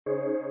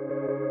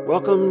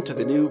Welcome to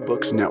the New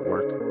Books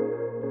Network.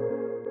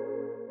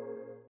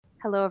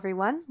 Hello,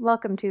 everyone.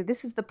 Welcome to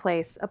This is the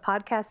Place, a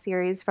podcast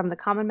series from the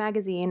Common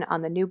Magazine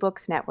on the New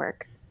Books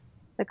Network.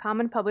 The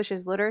Common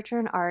publishes literature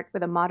and art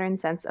with a modern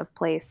sense of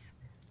place.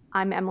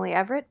 I'm Emily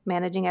Everett,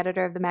 managing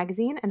editor of the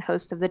magazine and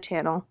host of the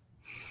channel.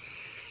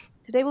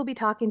 Today we'll be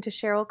talking to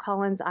Cheryl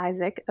Collins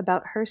Isaac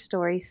about her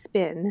story,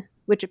 Spin,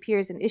 which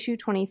appears in issue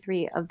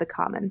 23 of The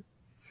Common.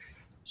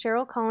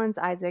 Cheryl Collins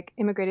Isaac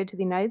immigrated to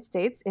the United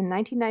States in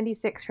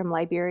 1996 from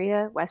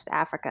Liberia, West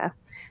Africa.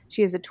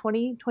 She is a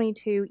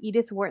 2022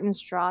 Edith Wharton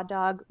Straw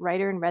Dog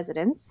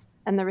Writer-in-Residence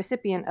and the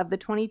recipient of the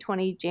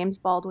 2020 James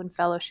Baldwin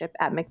Fellowship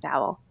at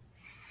MacDowell.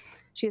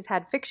 She has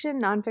had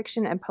fiction,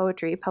 nonfiction, and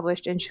poetry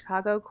published in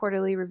Chicago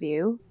Quarterly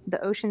Review,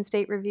 the Ocean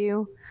State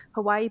Review,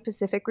 Hawaii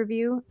Pacific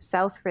Review,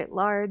 South Writ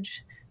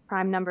Large,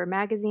 Prime Number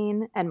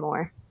Magazine, and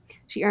more.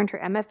 She earned her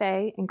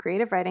MFA in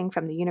creative writing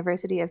from the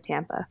University of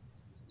Tampa.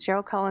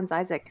 Cheryl Collins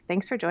Isaac,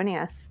 thanks for joining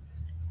us.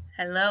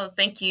 Hello,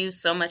 thank you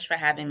so much for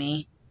having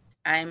me.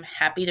 I'm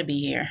happy to be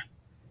here.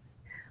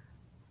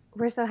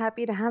 We're so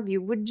happy to have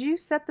you. Would you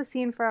set the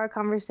scene for our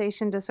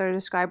conversation to sort of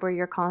describe where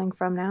you're calling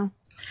from now?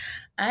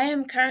 I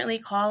am currently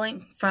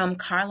calling from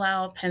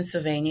Carlisle,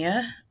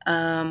 Pennsylvania,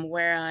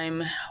 where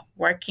I'm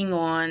working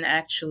on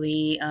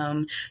actually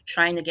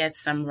trying to get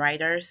some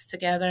writers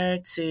together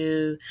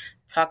to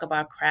talk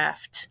about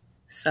craft.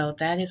 So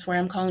that is where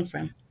I'm calling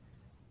from.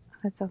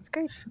 That sounds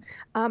great.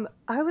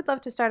 I would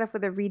love to start off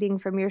with a reading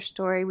from your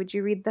story. Would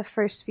you read the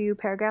first few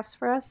paragraphs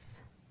for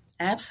us?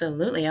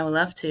 Absolutely, I would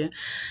love to.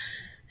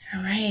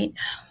 All right.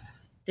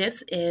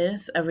 This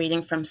is a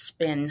reading from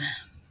Spin.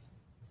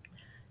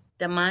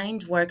 The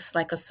mind works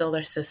like a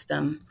solar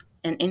system,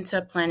 an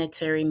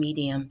interplanetary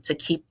medium to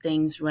keep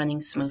things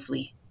running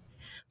smoothly.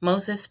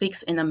 Moses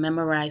speaks in a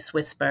memorized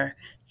whisper,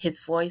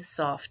 his voice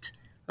soft,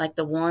 like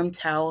the warm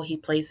towel he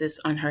places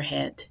on her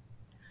head.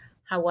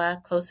 Hawa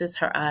closes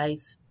her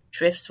eyes,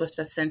 drifts with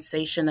the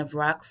sensation of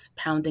rocks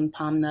pounding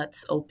palm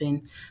nuts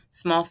open,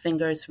 small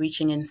fingers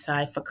reaching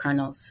inside for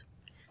kernels.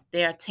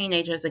 They are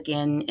teenagers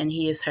again, and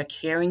he is her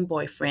caring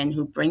boyfriend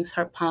who brings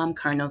her palm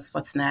kernels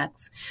for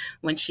snacks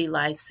when she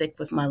lies sick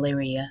with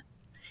malaria.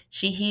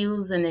 She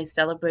heals and they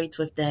celebrate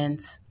with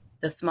dance,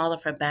 the small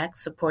of her back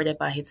supported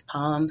by his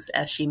palms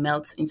as she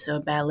melts into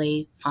a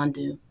ballet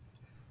fondue.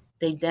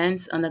 They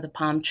dance under the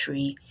palm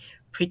tree,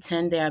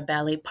 pretend they are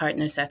ballet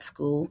partners at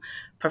school,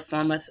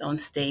 performers on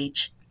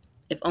stage.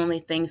 If only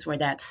things were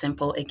that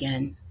simple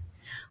again.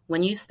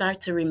 When you start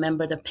to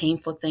remember the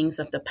painful things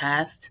of the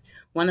past,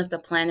 one of the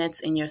planets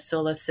in your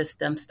solar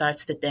system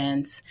starts to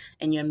dance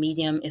and your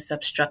medium is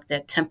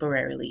obstructed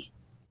temporarily.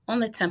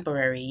 Only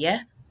temporary,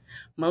 yeah?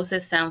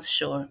 Moses sounds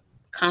sure,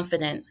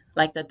 confident,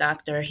 like the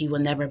doctor he will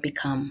never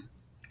become.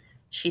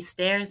 She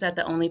stares at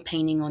the only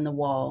painting on the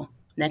wall,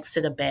 next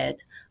to the bed,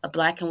 a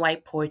black and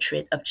white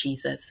portrait of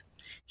Jesus.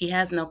 He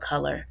has no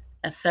color,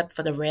 except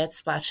for the red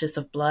splotches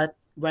of blood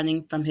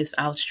running from his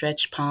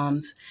outstretched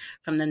palms,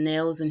 from the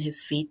nails in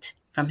his feet,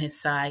 from his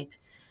side.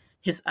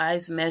 His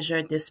eyes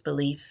measure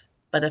disbelief,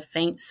 but a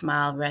faint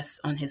smile rests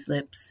on his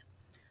lips.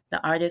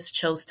 The artist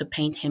chose to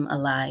paint him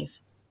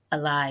alive,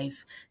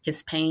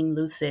 his pain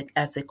lucid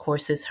as it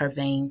courses her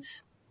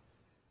veins.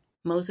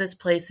 Moses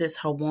places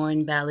her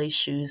worn ballet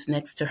shoes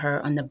next to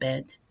her on the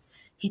bed.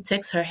 He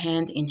takes her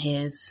hand in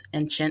his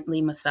and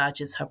gently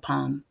massages her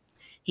palm.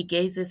 He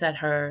gazes at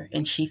her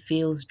and she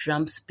feels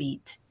drums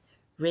beat,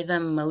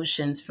 rhythm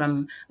motions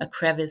from a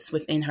crevice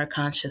within her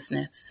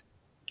consciousness.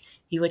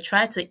 You would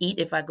try to eat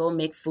if I go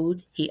make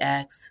food? He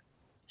asks.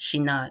 She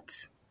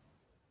nods.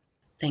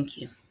 Thank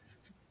you.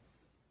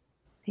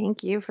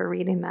 Thank you for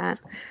reading that.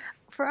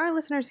 For our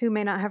listeners who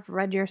may not have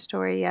read your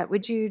story yet,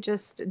 would you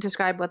just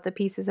describe what the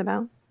piece is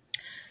about?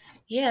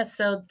 Yeah,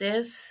 so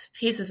this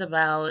piece is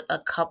about a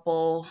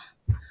couple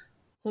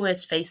who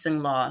is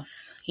facing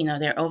loss. You know,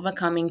 they're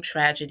overcoming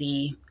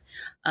tragedy.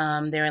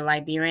 They're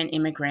Liberian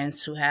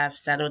immigrants who have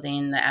settled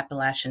in the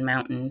Appalachian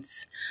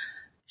Mountains.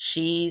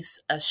 She's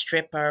a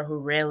stripper who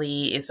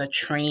really is a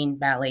trained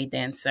ballet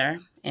dancer,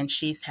 and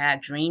she's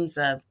had dreams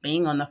of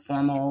being on the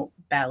formal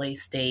ballet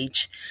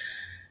stage.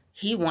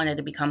 He wanted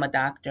to become a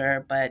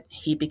doctor, but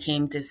he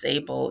became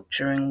disabled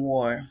during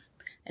war.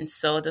 And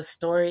so the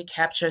story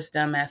captures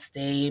them as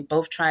they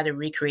both try to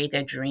recreate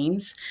their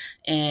dreams.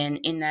 And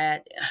in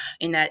that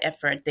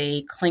effort,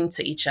 they cling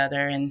to each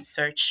other and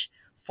search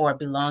for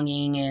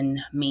belonging and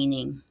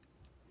meaning.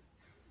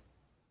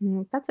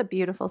 That's a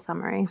beautiful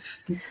summary.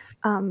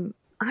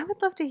 I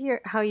would love to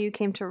hear how you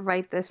came to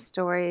write this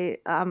story.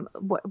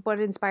 What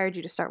inspired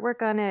you to start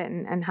work on it,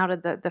 and how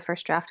did the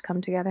first draft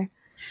come together?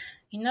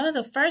 You know,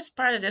 the first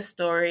part of this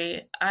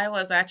story, I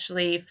was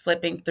actually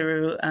flipping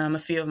through a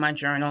few of my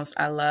journals.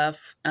 I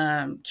love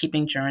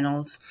keeping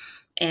journals.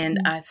 And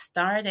I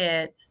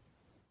started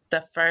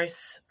the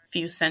first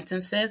few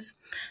sentences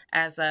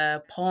as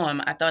a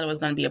poem. I thought it was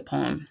going to be a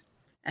poem.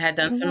 I had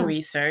done some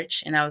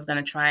research and I was going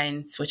to try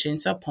and switch it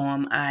into a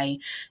poem. I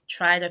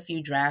tried a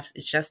few drafts.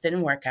 It just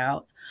didn't work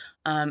out.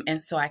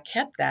 And so I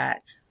kept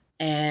that.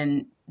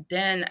 And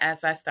then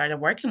as I started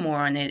working more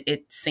on it,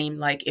 it seemed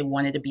like it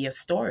wanted to be a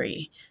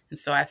story. And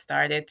so I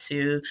started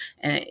to,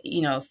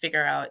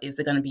 figure out, is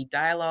it going to be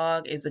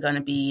dialogue? Is it going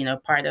to be,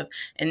 part of,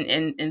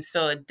 and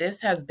so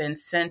this has been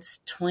since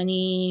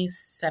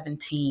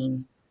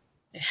 2017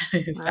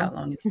 is how Wow.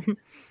 long it's been.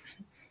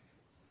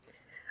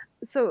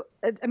 So,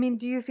 I mean,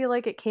 do you feel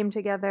like it came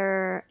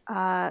together?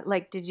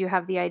 Like, did you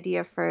have the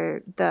idea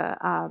for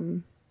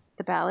the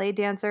ballet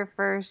dancer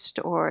first,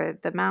 or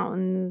the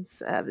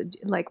mountains?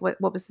 Like,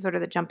 what was sort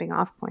of the jumping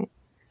off point?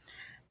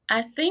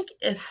 I think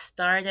it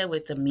started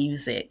with the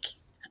music.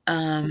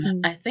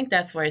 Mm. I think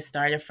that's where it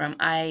started from.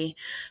 I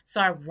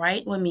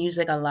write with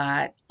music a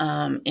lot,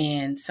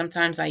 and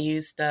sometimes I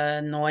use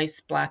the noise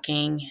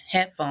blocking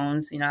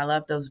headphones. I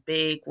love those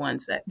big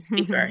ones, that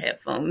speaker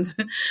headphones,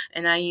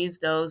 and I use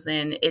those,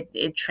 and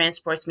it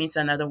transports me to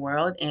another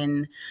world.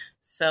 And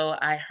so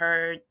I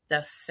heard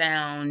the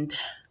sound,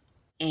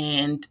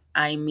 and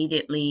I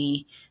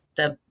immediately,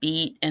 the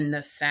beat and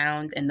the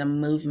sound and the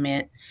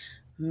movement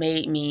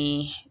made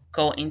me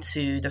go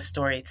into the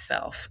story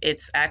itself.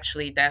 It's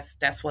actually,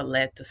 that's what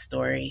led the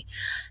story.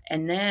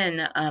 And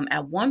then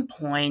at one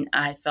point,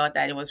 I thought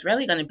that it was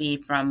really going to be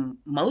from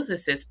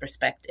Moses's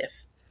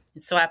perspective.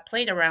 And so I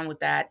played around with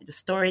that. The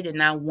story did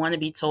not want to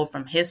be told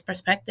from his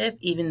perspective,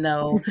 even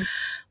though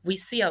we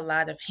see a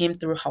lot of him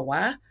through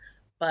Hawa.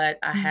 But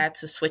I had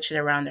to switch it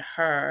around to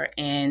her,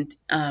 and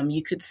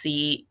you could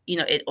see,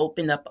 it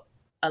opened up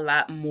a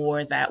lot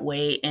more that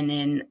way. And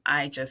then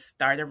I just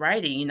started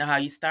writing. You know how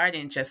you start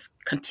and just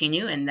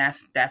continue, and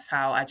that's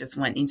how I just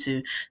went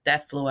into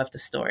that flow of the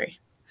story.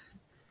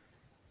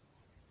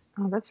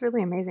 Oh, that's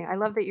really amazing. I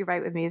love that you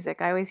write with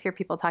music. I always hear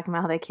people talking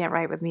about how they can't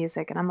write with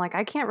music, and I'm like,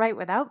 I can't write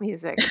without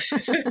music.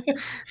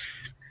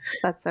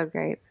 That's so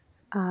great.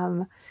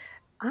 Um,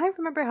 I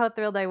remember how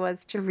thrilled I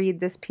was to read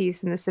this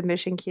piece in the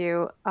submission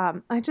queue.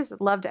 I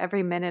just loved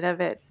every minute of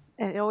it.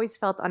 And it always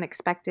felt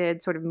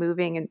unexpected, sort of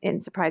moving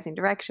in surprising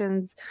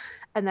directions.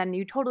 And then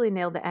you totally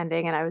nailed the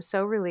ending, and I was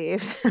so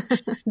relieved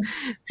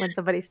when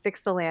somebody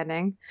sticks the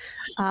landing.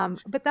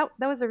 But that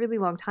was a really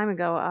long time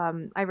ago.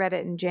 I read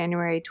it in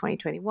January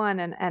 2021,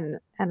 and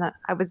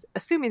I was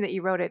assuming that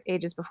you wrote it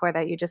ages before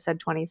that. You just said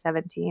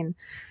 2017.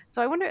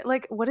 So I wonder,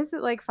 like, what is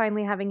it like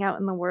finally having it out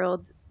in the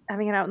world,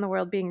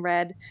 being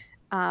read?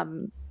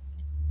 Um,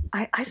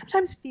 I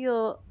sometimes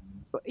feel,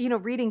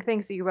 reading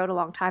things that you wrote a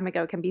long time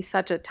ago can be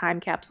such a time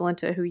capsule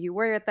into who you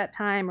were at that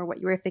time or what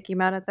you were thinking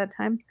about at that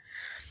time.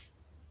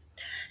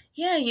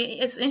 Yeah,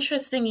 it's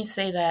interesting you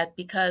say that,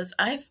 because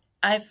I've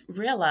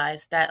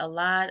realized that a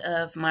lot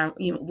of my,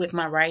 with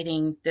my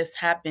writing, this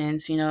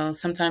happens.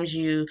 Sometimes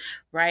you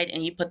write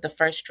and you put the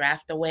first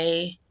draft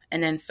away,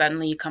 and then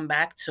suddenly you come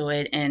back to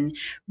it and Mm.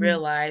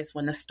 realize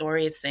when the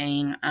story is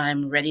saying,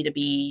 I'm ready to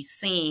be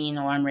seen,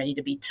 or I'm ready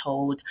to be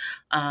told.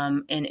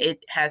 And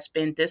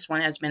this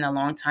one has been a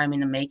long time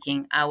in the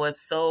making. I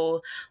was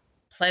so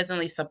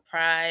pleasantly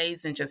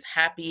surprised and just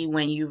happy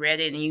when you read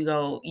it, and you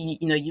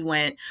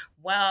went,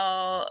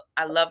 well,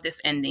 I love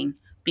this ending,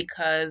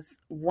 because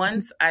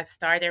once I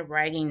started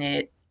writing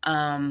it,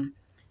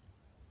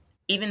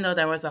 even though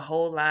there was a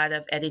whole lot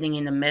of editing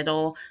in the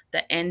middle,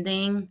 the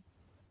ending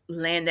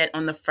landed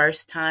on the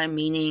first time,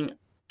 meaning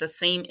the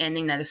same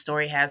ending that the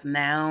story has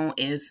now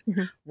is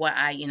Mhm. what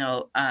I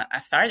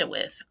started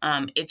with.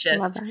 It I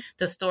love just, that.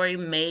 the story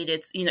made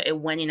it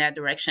went in that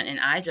direction, and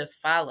I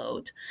just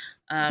followed.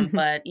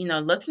 But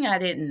looking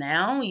at it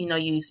now,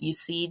 you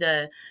see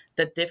the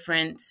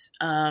difference.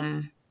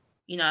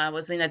 I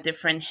was in a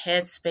different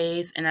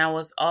headspace, and I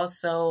was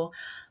also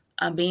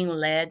being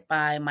led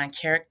by my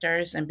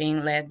characters and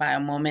being led by a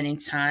moment in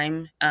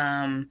time.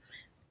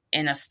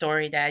 In a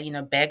story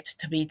that begged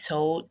to be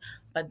told.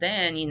 But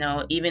then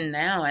even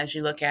now, as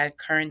you look at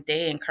current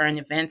day and current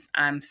events,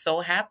 I'm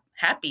so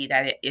happy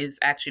that it is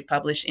actually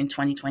published in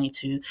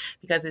 2022,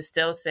 because it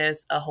still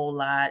says a whole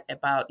lot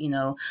about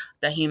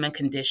the human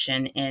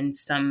condition, and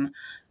some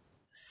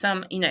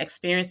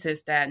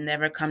experiences that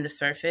never come to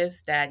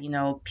surface, that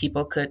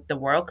the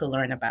world could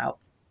learn about.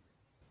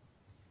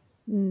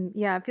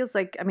 Yeah, it feels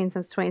like, I mean,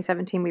 since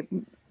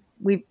 2017,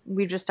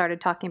 we've just started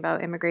talking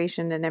about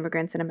immigration and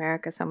immigrants in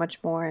America so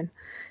much more,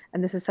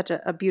 and this is such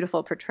a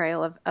beautiful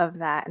portrayal of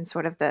that, and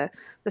sort of the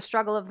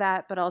struggle of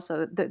that, but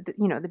also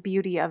the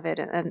beauty of it,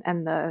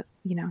 and the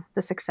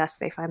success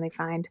they finally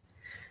find.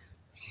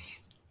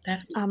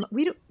 Definitely.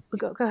 We do,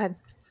 go ahead.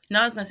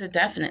 No, I was going to say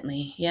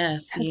definitely.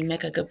 Yes, you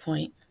make a good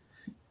point.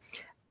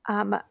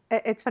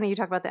 It's funny you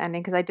talk about the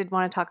ending, because I did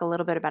want to talk a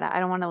little bit about it. I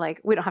don't want to, like,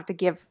 we don't have to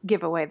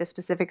give away the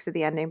specifics of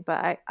the ending,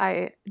 but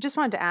I just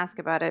wanted to ask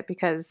about it,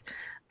 because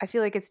I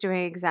feel like it's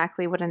doing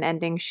exactly what an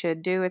ending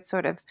should do. It's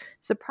sort of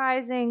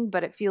surprising,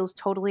 but it feels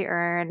totally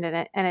earned,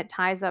 and it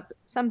ties up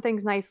some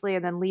things nicely,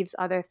 and then leaves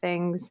other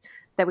things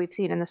that we've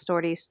seen in the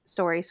story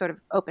sort of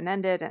open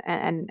ended,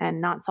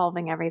 and not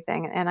solving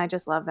everything. And I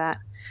just love that.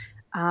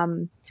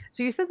 Um,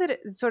 so you said that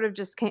it sort of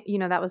just came,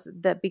 that was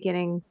the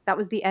beginning, that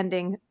was the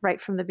ending right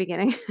from the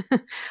beginning.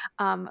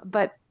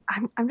 But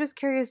I'm just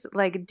curious,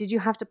 like, did you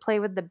have to play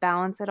with the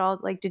balance at all?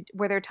 Like,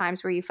 were there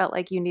times where you felt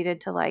like you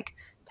needed to, like,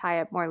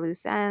 tie up more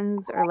loose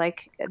ends, or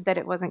like that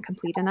it wasn't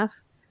complete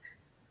enough?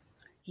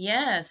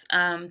 Yes,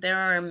 there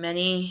are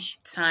many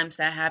times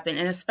that happen,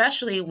 and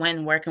especially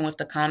when working with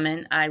the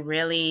Common, I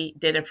really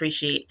did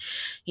appreciate,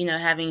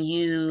 having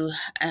you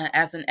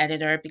as an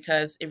editor,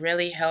 because it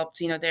really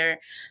helped.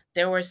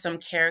 There were some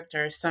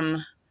characters,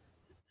 some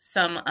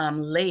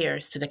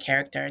layers to the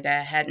character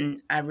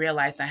that I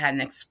realized I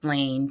hadn't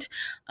explained.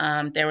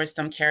 There were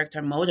some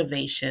character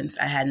motivations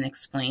I hadn't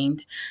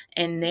explained,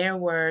 and there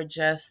were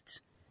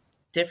just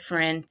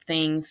different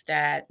things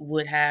that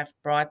would have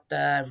brought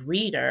the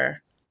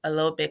reader a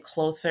little bit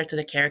closer to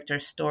the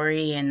character's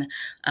story and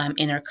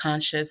inner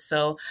conscious.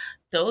 So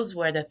those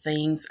were the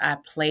things I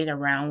played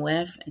around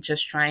with,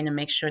 just trying to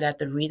make sure that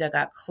the reader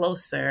got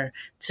closer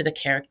to the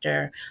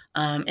character,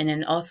 and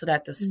then also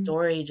that the Mm.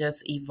 story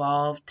just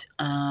evolved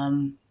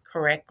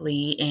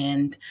correctly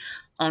and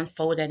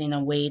unfolded in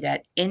a way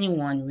that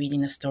anyone reading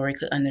the story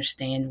could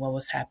understand what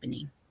was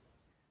happening.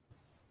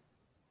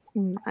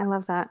 I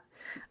love that.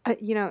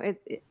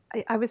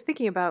 I was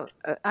thinking about,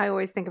 I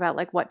always think about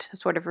like what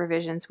sort of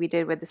revisions we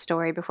did with the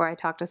story before I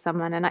talk to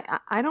someone. And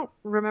I don't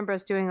remember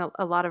us doing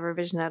a lot of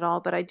revision at all,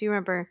 but I do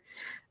remember,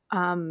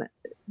 um,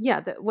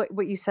 yeah,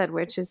 what you said,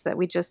 which is that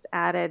we just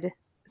added,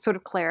 sort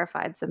of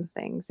clarified some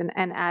things and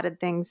added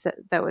things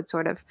that would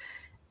sort of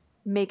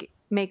make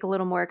a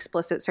little more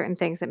explicit certain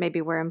things that maybe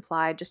were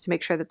implied, just to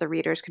make sure that the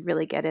readers could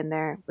really get in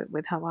there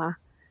with Hawa.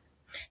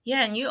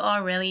 Yeah, and you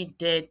all really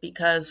did,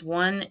 because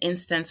one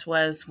instance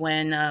was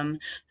when,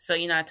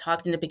 I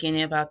talked in the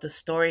beginning about the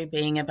story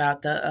being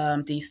about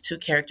these two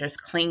characters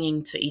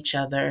clinging to each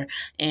other,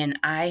 and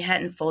I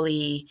hadn't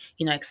fully,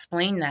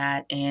 explained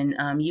that,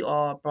 and you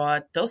all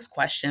brought those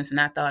questions, and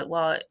I thought,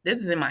 well,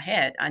 this is in my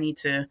head. I need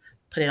to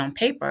put it on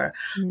paper,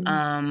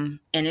 Mm.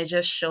 and it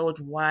just showed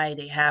why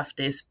they have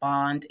this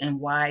bond and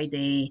why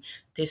they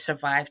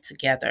survive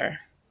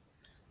together.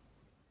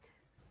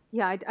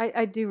 Yeah,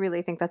 I do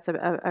really think that's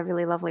a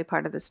really lovely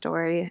part of the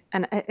story.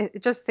 And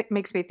it just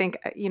makes me think,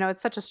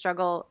 it's such a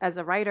struggle as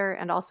a writer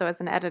and also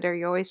as an editor.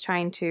 You're always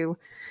trying to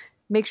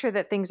make sure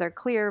that things are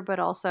clear, but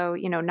also,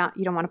 not,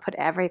 you don't want to put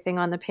everything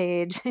on the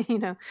page.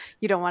 You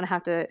don't want to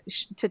have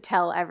to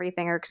tell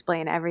everything or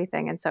explain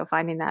everything. And so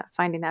finding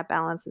that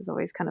balance is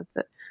always kind of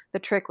the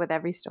trick with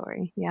every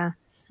story. Yeah.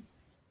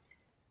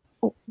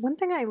 One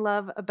thing I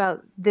love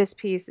about this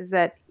piece is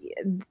that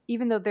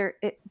even though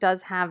it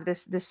does have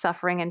this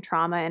suffering and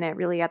trauma, and it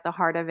really at the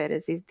heart of it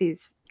is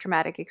these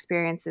traumatic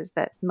experiences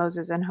that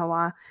Moses and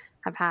Hawa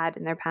have had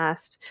in their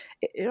past,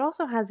 it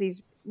also has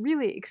these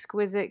really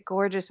exquisite,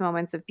 gorgeous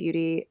moments of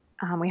beauty.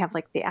 We have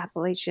like the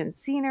Appalachian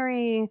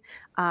scenery.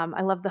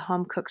 I love the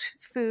home cooked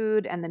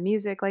food and the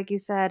music, like you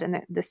said,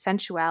 and the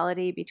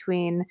sensuality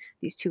between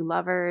these two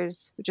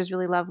lovers, which is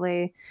really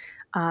lovely.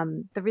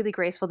 The really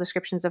graceful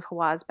descriptions of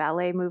Hawa's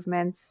ballet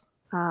movements.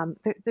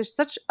 There's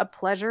such a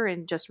pleasure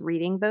in just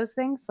reading those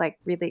things, like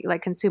really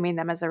like consuming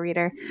them as a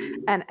reader,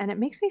 and it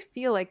makes me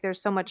feel like there's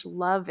so much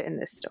love in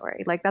this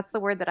story. Like that's the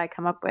word that I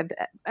come up with,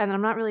 and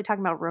I'm not really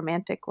talking about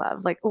romantic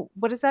love. Like,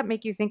 what does that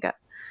make you think of?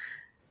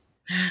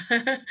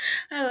 I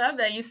love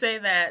that you say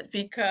that,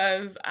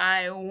 because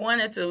I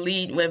wanted to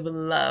lead with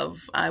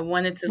love. I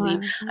wanted to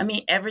lead, I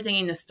mean, everything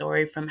in the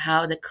story, from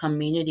how the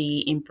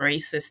community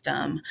embraces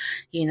them.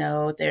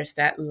 There's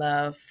that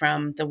love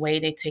from the way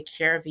they take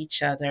care of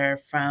each other,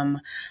 from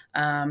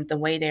the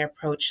way they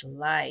approach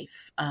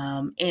life.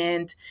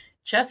 And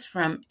just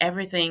from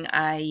everything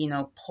I,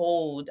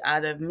 pulled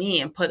out of me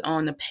and put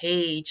on the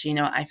page,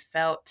 I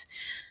felt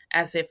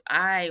as if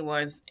I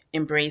was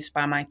embraced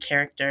by my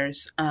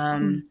characters.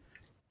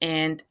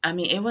 And I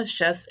mean, it was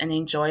just an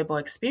enjoyable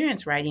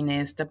experience writing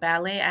this. The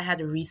ballet, I had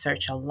to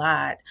research a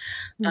lot,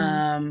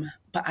 Mm-hmm.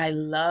 but I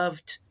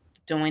loved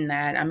doing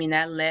that. I mean,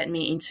 that led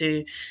me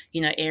into,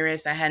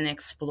 areas I hadn't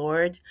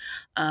explored.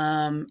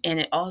 And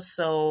it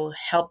also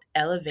helped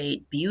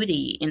elevate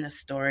beauty in the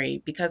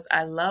story, because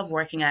I love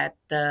working at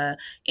the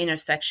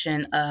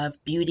intersection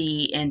of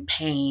beauty and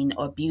pain,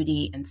 or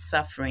beauty and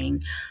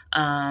suffering.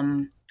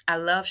 I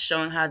love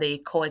showing how they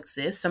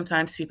coexist.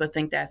 Sometimes people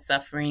think that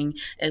suffering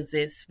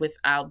exists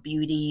without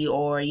beauty,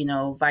 or,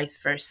 vice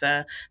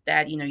versa,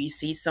 that, you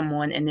see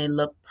someone and they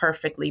look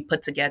perfectly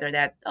put together,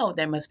 that, oh,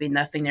 there must be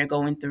nothing they're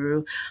going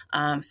through.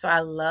 So I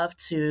love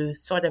to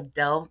sort of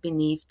delve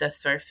beneath the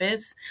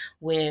surface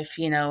with,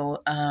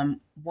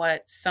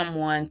 what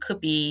someone could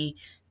be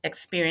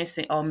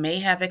experiencing, or may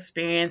have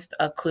experienced,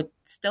 or could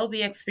still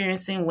be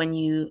experiencing when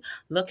you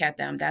look at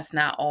them. That's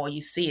not all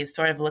you see. It's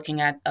sort of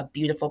looking at a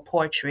beautiful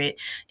portrait,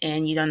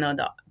 and you don't know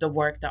the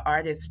work the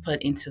artist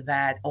put into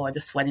that, or the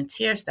sweat and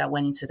tears that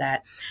went into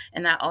that.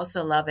 And I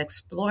also love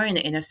exploring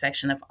the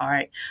intersection of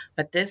art.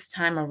 But this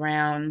time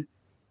around,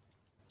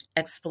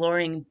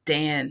 exploring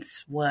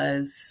dance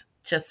was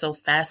just so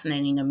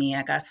fascinating to me.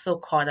 I got so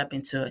caught up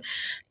into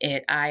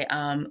it.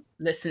 I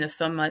listened to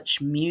so much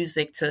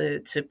music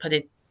to put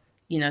it,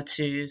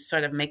 to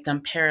sort of make them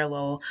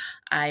parallel.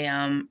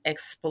 I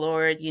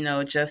explored,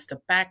 just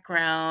the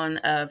background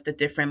of the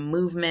different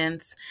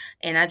movements,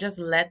 and I just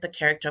let the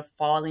character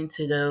fall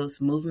into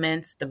those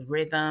movements, the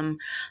rhythm.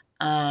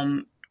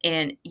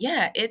 And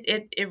yeah,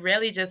 it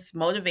really just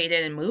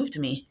motivated and moved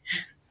me.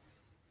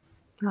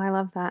 Oh, I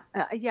love that.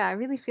 Yeah, I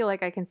really feel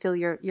like I can feel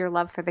your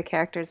love for the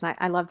characters, and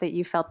I love that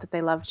you felt that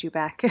they loved you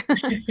back.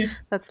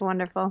 That's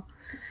wonderful.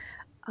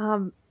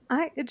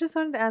 I just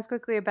wanted to ask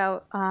quickly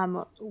about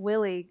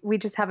Willie. We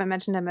just haven't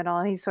mentioned him at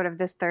all. He's sort of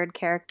this third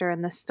character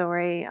in the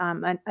story,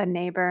 a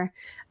neighbor.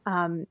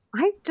 I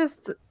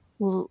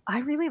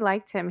really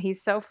liked him.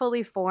 He's so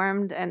fully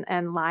formed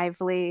and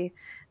lively.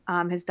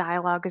 His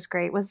dialogue is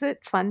great. Was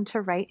it fun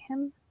to write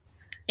him?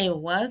 It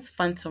was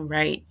fun to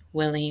write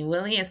Willie.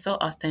 Willie is so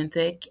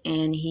authentic,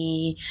 and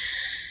he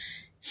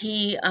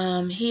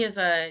is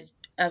a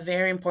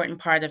very important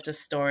part of the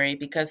story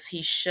because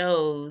he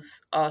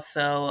shows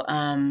also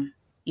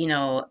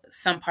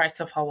some parts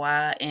of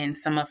Hawa and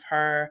some of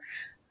her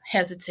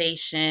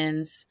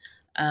hesitations,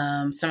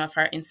 some of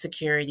her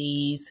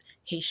insecurities.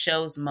 He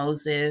shows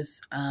Moses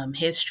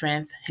his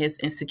strength, his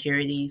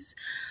insecurities,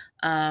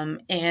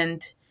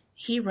 and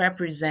he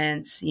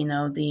represents,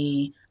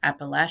 the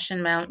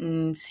Appalachian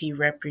Mountains. He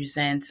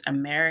represents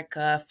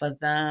America for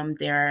them.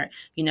 They're,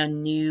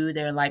 new,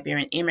 they're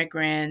Liberian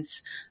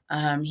immigrants.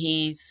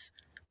 He's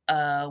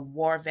a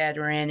war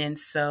veteran, and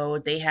so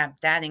they have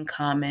that in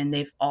common.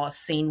 They've all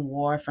seen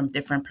war from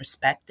different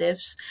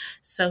perspectives.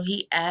 So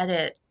he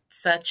added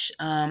such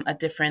a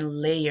different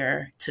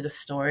layer to the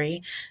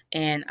story,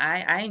 and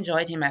I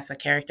enjoyed him as a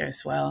character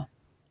as well.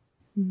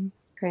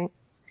 Great.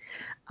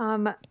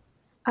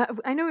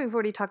 I know we've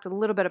already talked a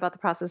little bit about the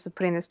process of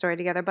putting this story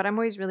together, but I'm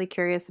always really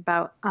curious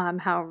about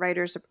how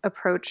writers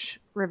approach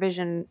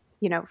revision,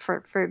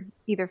 for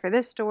either for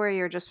this story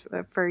or just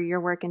for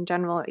your work in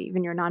general,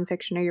 even your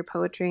nonfiction or your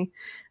poetry.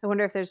 I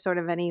wonder if there's sort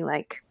of any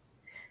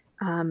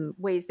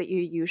ways that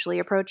you usually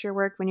approach your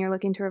work when you're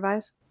looking to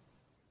revise.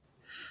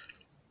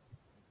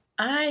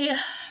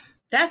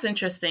 That's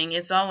interesting.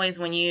 It's always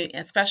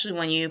especially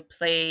when you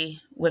play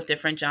with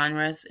different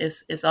genres,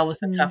 it's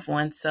always a tough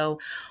one. So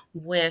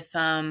with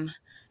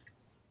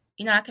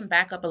I can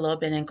back up a little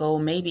bit and go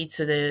maybe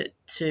to the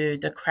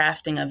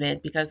crafting of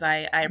it, because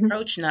I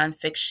approach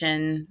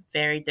nonfiction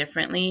very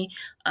differently.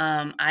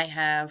 I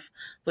have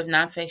with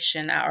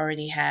nonfiction, I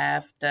already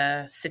have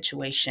the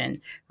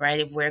situation, right?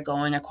 If we're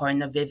going according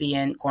to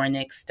Vivian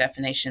Gornick's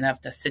definition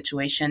of the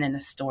situation in the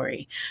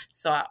story,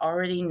 so I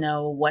already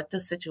know what the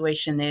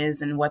situation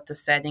is and what the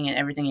setting and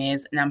everything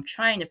is, and I'm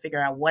trying to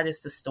figure out what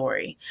is the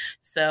story.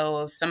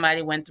 So if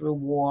somebody went through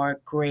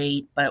war,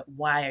 great, but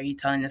why are you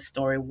telling the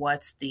story?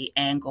 What's the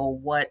angle?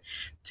 What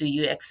do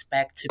you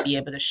expect to be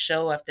able to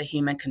show of the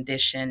human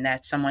condition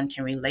that someone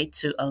can relate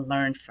to or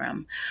learn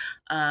from?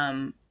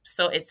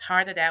 So it's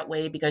harder that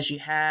way because you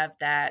have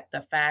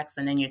the facts,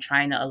 and then you're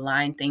trying to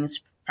align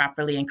things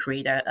properly and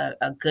create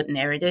a good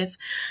narrative.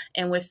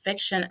 And with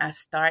fiction, I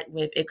start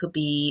with, it could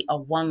be a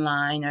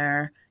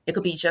one-liner, it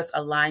could be just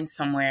a line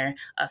somewhere,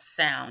 a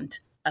sound,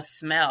 a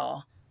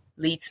smell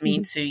leads me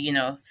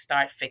to,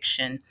 start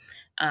fiction.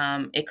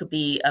 It could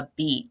be a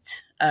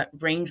beat,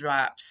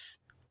 raindrops,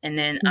 and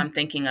then I'm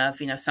thinking of,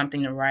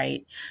 something to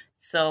write.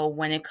 So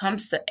when it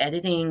comes to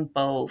editing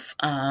both,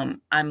 I'm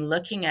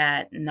looking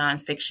at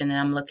nonfiction, and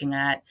I'm looking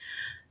at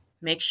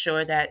make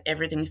sure that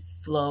everything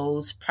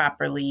flows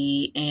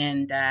properly,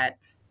 and that,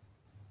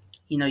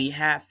 you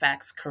have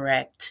facts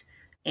correct,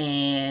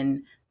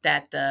 and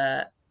that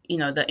the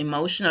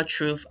emotional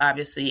truth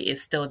obviously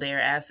is still there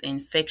as in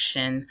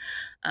fiction.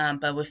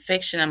 But with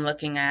fiction, I'm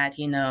looking at,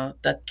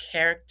 the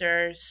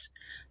characters,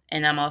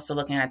 and I'm also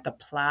looking at the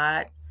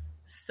plot.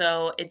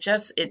 So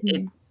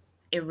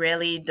it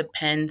really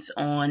depends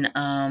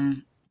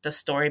on the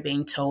story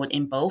being told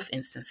in both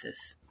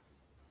instances.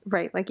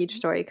 Right, like each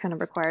story kind of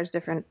requires a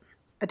different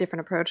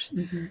approach.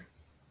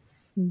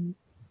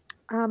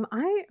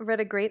 I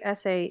read a great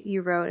essay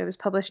you wrote. It was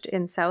published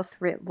in South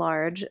Writ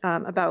Large,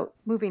 about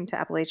moving to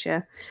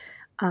Appalachia.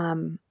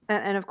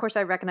 And of course,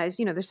 I recognize,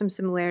 there's some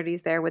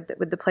similarities there with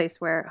the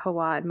place where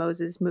Hawa and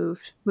Moses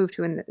moved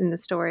to in the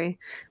story.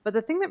 But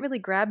the thing that really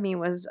grabbed me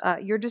was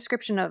your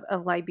description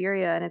of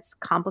Liberia and its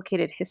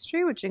complicated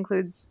history, which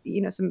includes,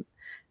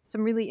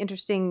 some really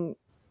interesting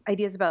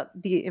ideas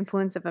about the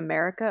influence of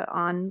America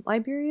on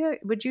Liberia.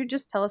 Would you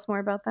just tell us more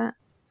about that?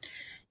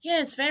 Yeah,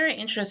 it's very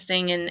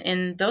interesting.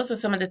 And those are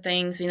some of the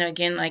things,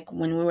 again, like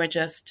when we were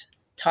just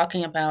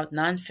talking about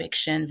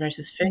nonfiction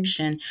versus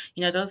fiction,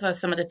 those are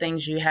some of the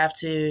things you have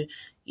to,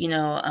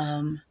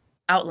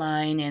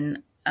 outline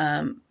and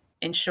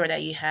ensure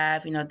that you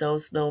have,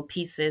 those little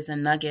pieces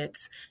and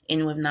nuggets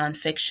in with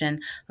nonfiction.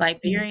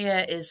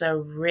 Liberia is a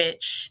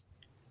rich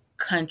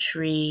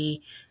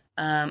country,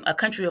 a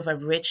country with a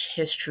rich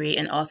history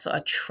and also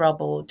a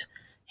troubled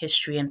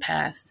history and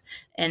past.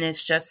 And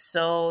it's just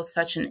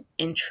such an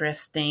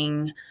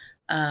interesting,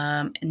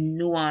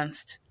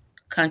 nuanced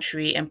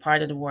country and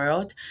part of the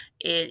world.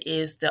 It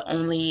is the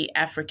only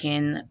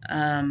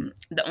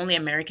the only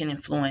American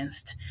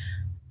influenced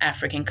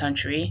African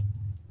country.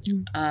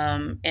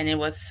 And it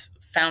was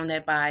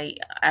founded by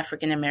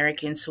African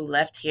Americans who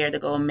left here to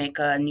go make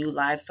a new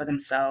life for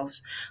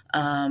themselves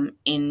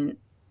in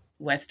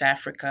West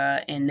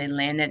Africa, and they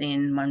landed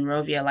in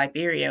Monrovia,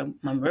 Liberia.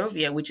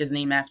 Monrovia, which is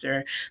named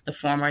after the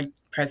former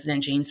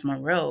President James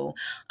Monroe.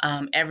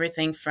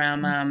 Everything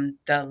from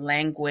the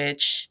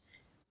language,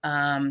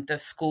 the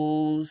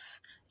schools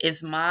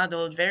is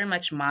modeled, very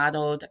much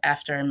modeled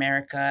after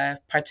America,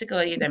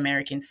 particularly the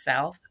American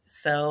South.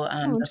 So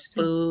Oh, the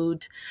interesting.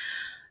 food,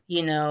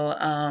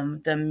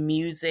 the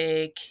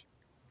music.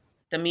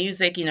 The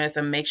music, is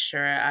a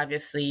mixture,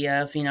 obviously,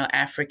 of,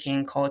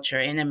 African culture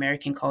and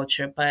American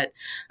culture. But,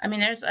 I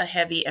mean, there's a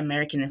heavy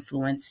American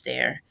influence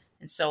there.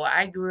 And so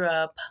I grew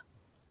up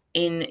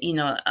in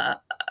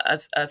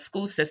a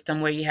school system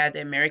where you had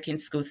the American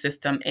school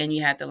system and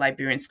you had the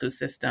Liberian school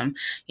system.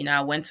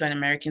 I went to an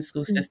American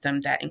school Mm.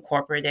 system that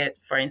incorporated,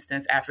 for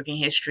instance, African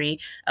history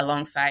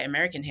alongside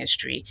American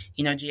history.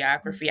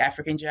 Geography,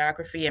 African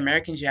geography,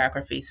 American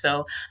geography.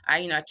 So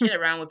I kid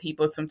around with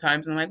people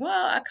sometimes, and I'm like,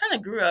 well, I kind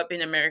of grew up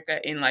in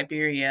America, in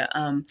Liberia,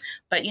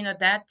 but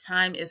that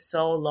time is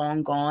so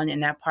long gone,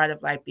 and that part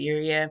of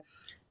Liberia,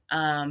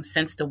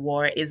 since the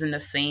war, isn't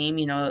the same.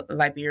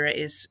 Liberia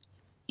is,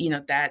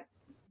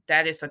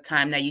 that is a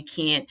time that you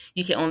can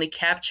only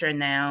capture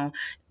now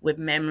with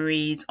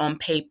memories on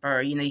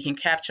paper. You can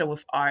capture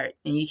with art,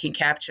 and you can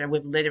capture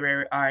with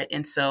literary art.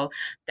 And so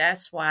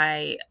that's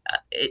why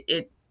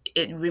it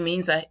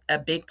remains a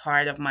big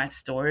part of my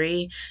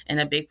story and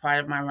a big part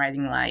of my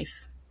writing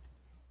life.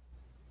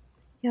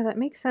 Yeah, that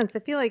makes sense. I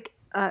feel like,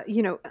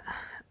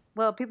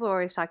 well, people are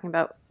always talking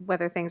about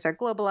whether things are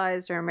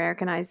globalized or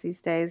Americanized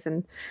these days.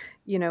 And,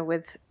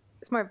 with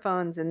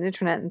smartphones and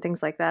internet and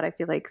things like that, I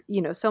feel like,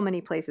 so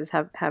many places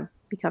have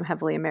become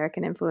heavily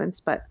American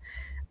influenced. But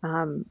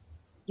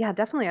yeah,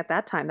 definitely at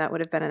that time, that would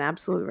have been an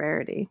absolute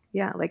rarity.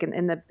 Yeah, like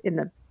in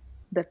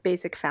the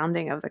basic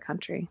founding of the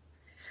country.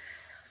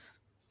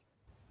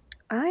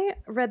 I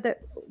read that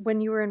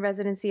when you were in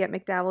residency at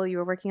McDowell, you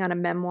were working on a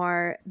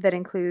memoir that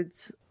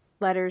includes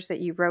letters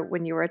that you wrote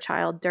when you were a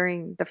child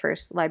during the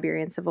first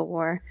Liberian Civil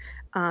War.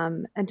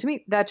 And to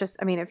me, that just,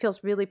 I mean, it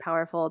feels really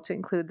powerful to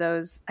include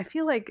those. I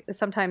feel like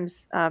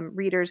sometimes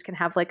readers can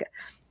have like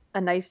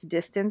a nice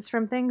distance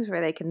from things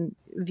where they can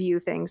view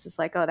things as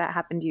like, oh, that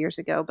happened years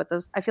ago. But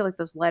I feel like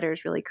those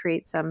letters really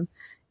create some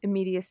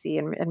immediacy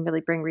and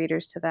really bring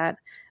readers to that.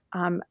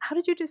 How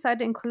did you decide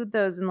to include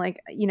those? And like,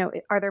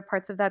 are there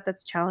parts of that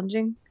that's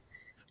challenging?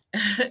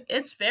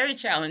 It's very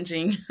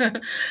challenging.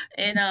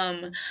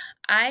 And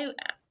I,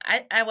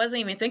 I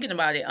wasn't even thinking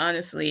about it,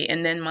 honestly.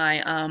 And then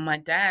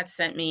my dad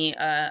sent me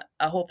a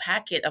whole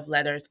packet of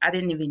letters. I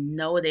didn't even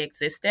know they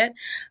existed.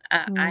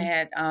 I Mm.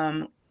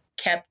 had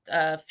kept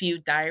a few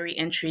diary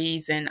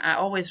entries, and I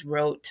always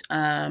wrote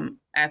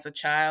as a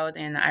child,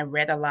 and I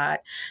read a lot,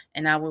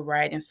 and I would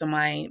write. And so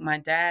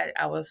my dad,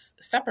 I was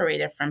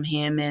separated from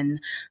him, and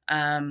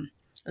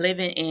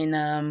living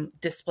in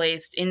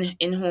displaced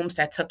in homes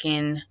that took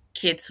in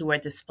kids who were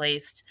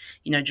displaced,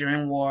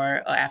 during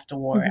war or after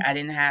war. Mhm. I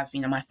didn't have,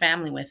 my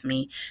family with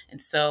me.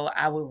 And so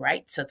I would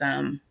write to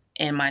them,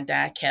 and my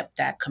dad kept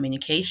that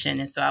communication.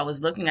 And so I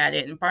was looking at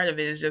it, and part of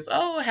it is just,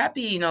 oh,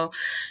 happy,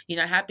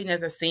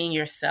 happiness of seeing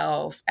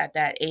yourself at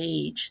that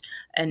age.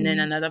 And then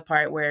Mhm. another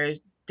part where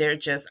they're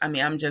just,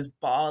 I'm just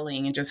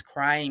bawling and just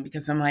crying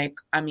because I'm like,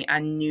 I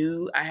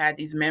knew I had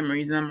these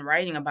memories and I'm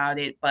writing about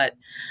it, but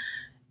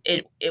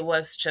it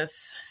was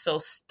just so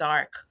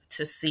stark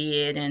to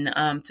see it,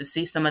 and to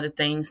see some of the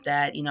things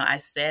that I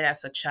said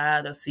as a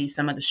child, or see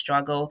some of the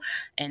struggle,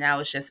 and I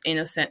was just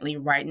innocently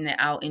writing it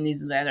out in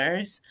these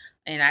letters,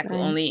 and I could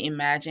Right. only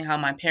imagine how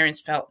my parents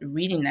felt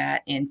reading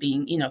that and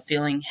being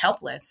feeling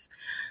helpless.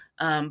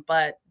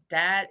 But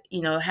that,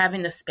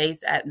 having the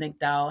space at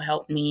McDowell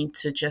helped me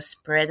to just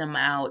spread them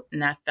out,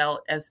 and I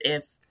felt as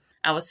if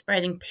I was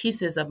spreading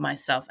pieces of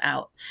myself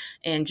out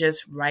and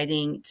just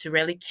writing to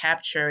really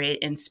capture it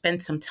and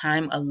spend some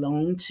time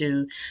alone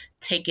to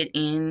take it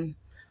in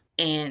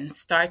and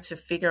start to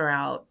figure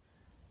out,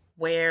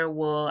 where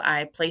will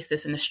I place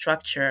this in the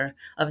structure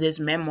of this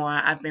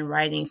memoir I've been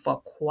writing for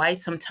quite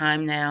some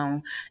time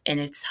now. And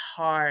it's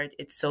hard,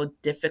 it's so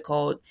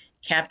difficult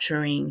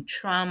capturing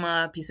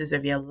trauma, pieces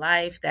of your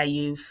life that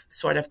you've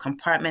sort of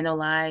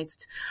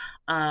compartmentalized.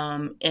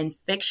 And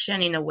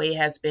fiction, in a way,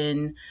 has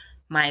been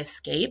my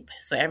escape.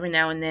 So every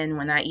now and then,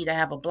 when I either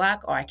have a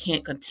block or I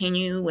can't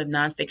continue with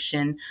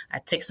nonfiction, I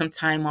take some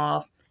time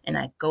off and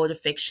I go to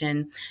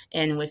fiction.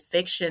 And with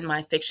fiction,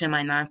 my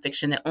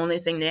nonfiction, the only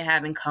thing they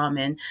have in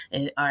common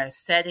are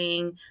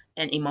setting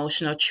and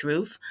emotional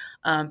truth,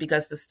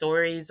 because the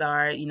stories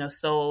are,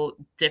 so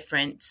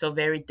different, so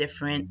very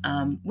different,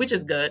 which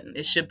is good.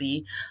 It should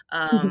be.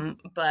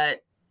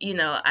 But,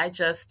 I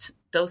just,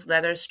 those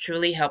letters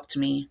truly helped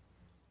me.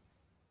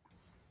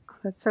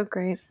 That's so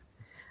great.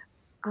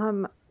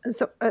 Um,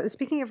 so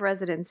speaking of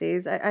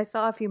residencies, I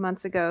saw a few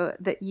months ago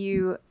that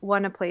you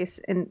won a place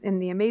in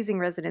the amazing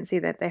residency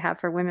that they have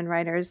for women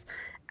writers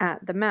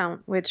at the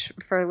Mount, which,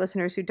 for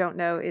listeners who don't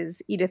know,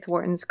 is Edith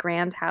Wharton's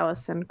grand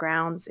house and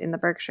grounds in the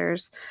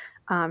Berkshires.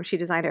 She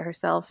designed it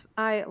herself.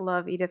 I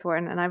love Edith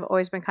Wharton, and I've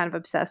always been kind of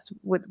obsessed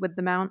with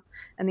the Mount,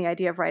 and the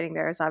idea of writing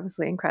there is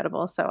obviously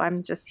incredible. So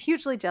I'm just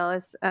hugely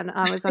jealous, and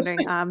I was wondering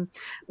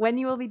when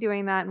you will be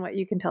doing that and what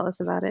you can tell us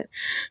about it.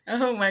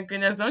 Oh my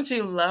goodness, don't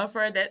you love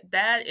her?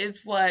 That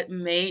is what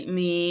made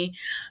me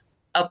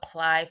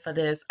apply for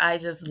this. I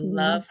just Mhm.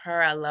 love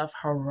her. I love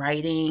her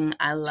writing.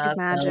 I She's love the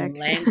magic.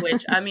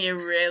 language. I mean, it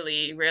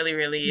really, really,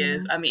 really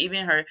is. Yeah. I mean,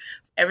 even her,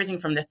 everything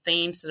from the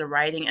themes to the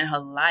writing and her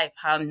life,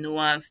 how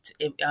nuanced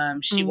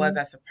she was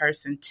Mm. as a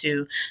person,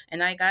 too.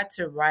 And I got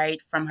to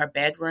write from her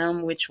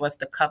bedroom, which was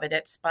the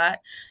coveted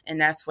spot.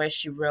 And that's where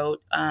she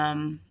wrote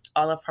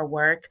all of her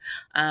work.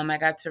 I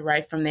got to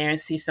write from there and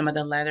see some of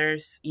the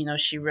letters,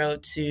 she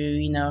wrote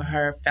to,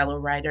 her fellow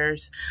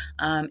writers.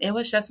 It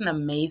was just an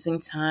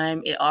amazing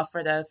time. It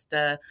offered us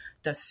the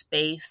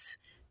space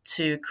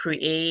to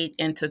create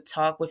and to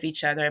talk with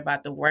each other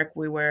about the work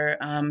we were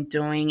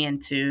doing,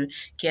 and to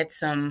get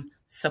some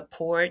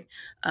support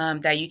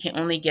that you can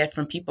only get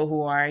from people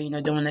who are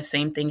doing the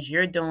same things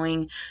you're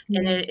doing.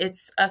 And Mm.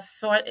 it's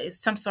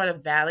some sort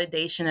of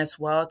validation as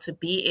well to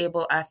be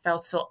able. I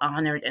felt so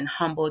honored and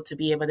humbled to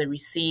be able to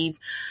receive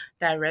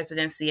that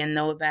residency and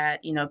know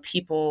that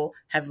people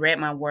have read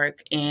my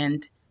work,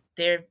 and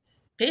they're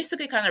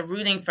basically kind of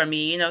rooting for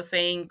me,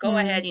 saying, go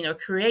Mm. ahead,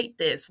 create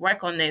this,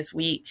 work on this.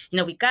 We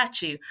got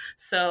you.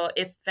 So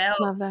it felt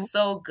Love that.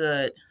 so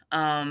good.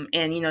 And,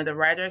 the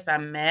writers I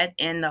met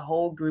and the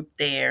whole group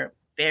there,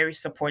 very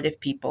supportive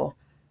people.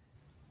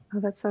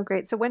 Oh, that's so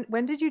great. So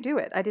when did you do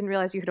it? I didn't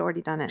realize you had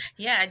already done it.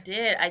 Yeah, I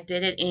did. I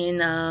did it in,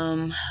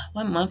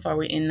 what month are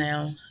we in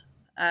now?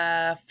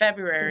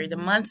 February. The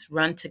So- months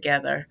run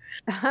together.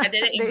 I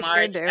did it in They sure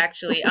March, do.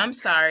 actually. I'm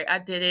sorry.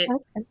 That's good.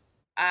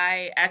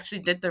 I actually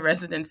did the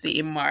residency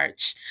in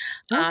March.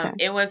 Okay.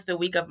 It was the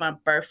week of my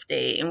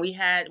birthday, and we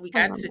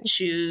got Oh, to nice.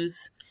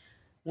 choose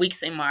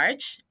weeks in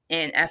March.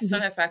 And as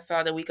soon Mhm. as I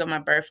saw the week of my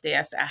birthday,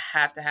 I said, I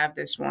have to have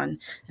this one.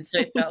 And so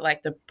it felt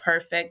like the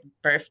perfect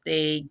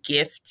birthday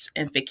gift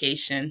and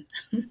vacation.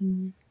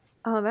 Mhm.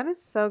 Oh, that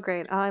is so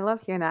great. Oh, I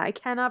love hearing that. I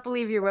cannot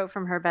believe you wrote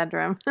from her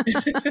bedroom.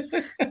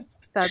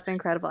 That's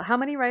incredible. How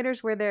many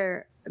writers were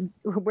there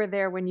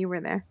when you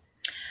were there?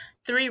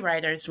 3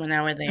 writers when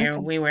I were there. Okay.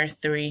 We were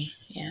 3.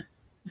 Yeah.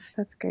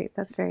 That's great.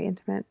 That's very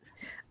intimate.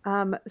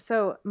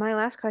 So my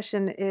last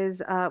question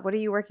is, what are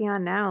you working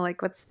on now?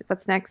 Like, what's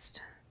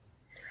next?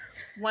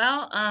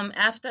 Well,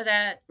 after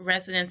that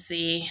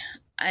residency,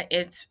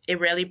 it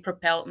really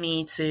propelled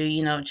me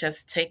to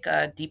just take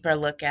a deeper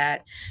look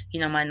at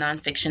my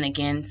nonfiction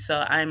again.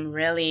 So I'm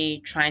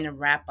really trying to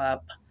wrap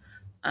up,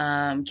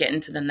 getting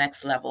to the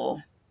next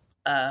level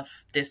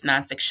of this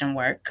nonfiction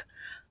work,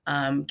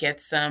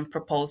 get some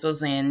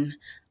proposals in,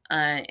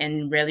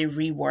 and really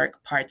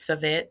rework parts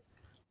of it,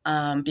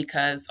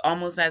 because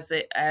almost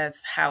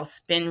as how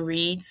Spin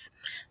reads,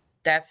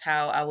 that's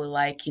how I would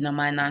like,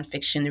 my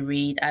nonfiction to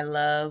read. I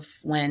love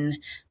when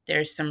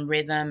there's some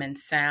rhythm and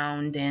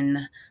sound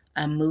and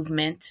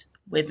movement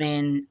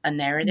within a Mhm.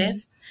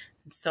 narrative.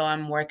 So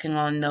I'm working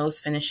on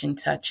those finishing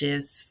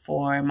touches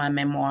for my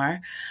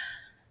memoir,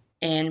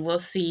 and we'll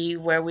see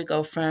where we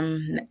go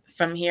from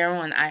here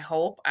on.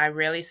 I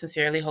really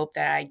sincerely hope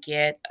that I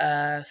get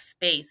a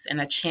space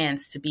and a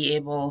chance to be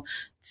able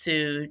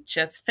to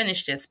just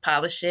finish this,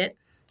 polish it,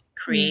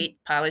 Mm.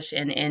 create, polish,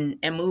 and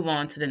move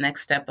on to the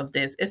next step of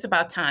this. It's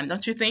about time,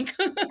 don't you think?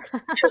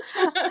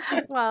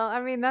 Well, I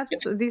mean, that's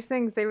these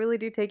things, they really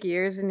do take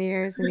years and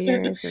years and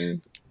years.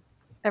 And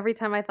every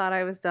time I thought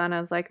I was done, I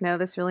was like, no,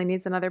 this really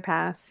needs another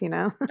pass.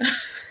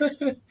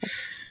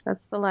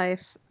 That's the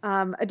life.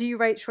 Do you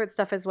write short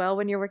stuff as well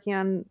when you're working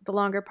on the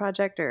longer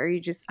project, or are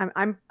you just?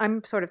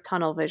 I'm sort of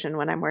tunnel vision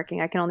when I'm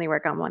working. I can only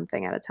work on one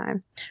thing at a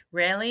time.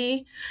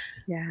 Really?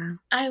 Yeah.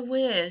 I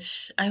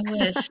wish. I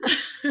wish.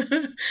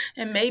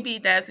 And maybe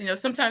that's,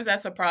 sometimes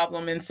that's a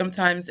problem. And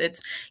sometimes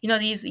it's,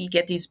 you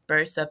get these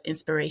bursts of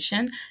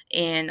inspiration.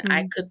 And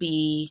I Mm. could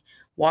be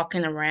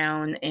walking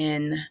around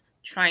and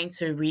trying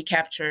to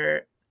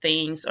recapture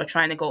things, or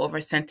trying to go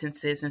over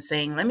sentences and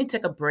saying, let me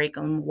take a break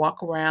and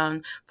walk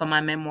around for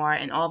my memoir.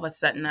 And all of a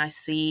sudden I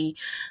see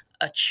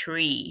a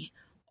tree,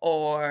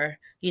 or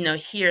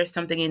hear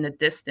something in the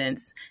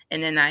distance,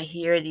 and then I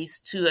hear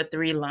these 2 or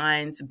 3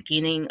 lines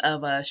beginning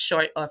of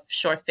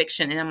short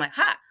fiction, and I'm like,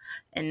 ha.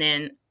 And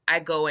then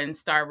I go and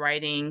start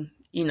writing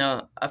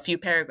a few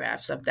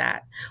paragraphs of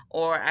that.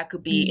 Or I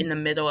could be Mm. in the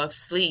middle of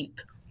sleep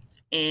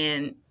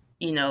and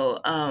you know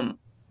um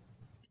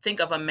think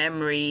of a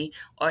memory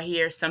or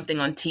hear something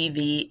on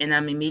TV, and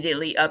I'm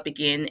immediately up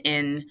again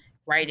and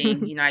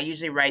writing. I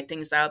usually write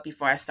things out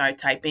before I start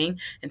typing.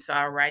 And so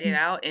I'll write it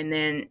out. And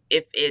then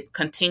if it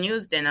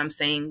continues, then I'm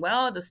saying,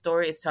 well, the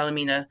story is telling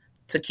me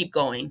to keep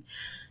going. Mm.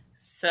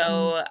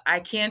 So I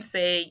can't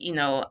say,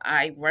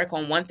 I work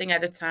on one thing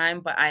at a time,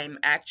 but I'm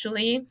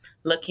actually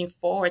looking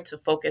forward to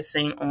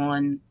focusing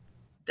on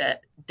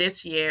that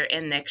this year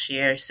and next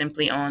year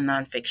simply on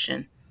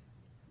nonfiction.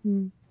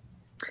 Mm.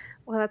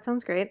 Well, that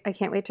sounds great. I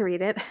can't wait to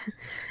read it.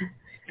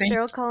 Thank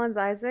Cheryl Collins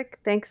Isaac,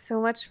 thanks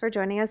so much for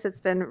joining us.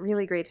 It's been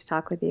really great to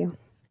talk with you.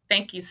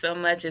 Thank you so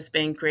much. It's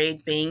been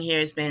great being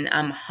here.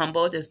 I'm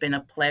humbled. It's been a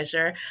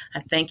pleasure.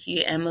 I thank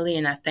you, Emily,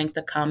 and I thank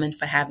the Common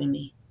for having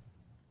me.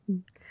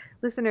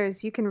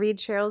 Listeners, you can read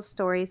Cheryl's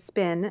story,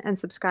 Spin, and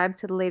subscribe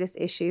to the latest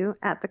issue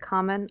at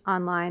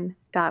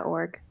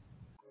thecommononline.org.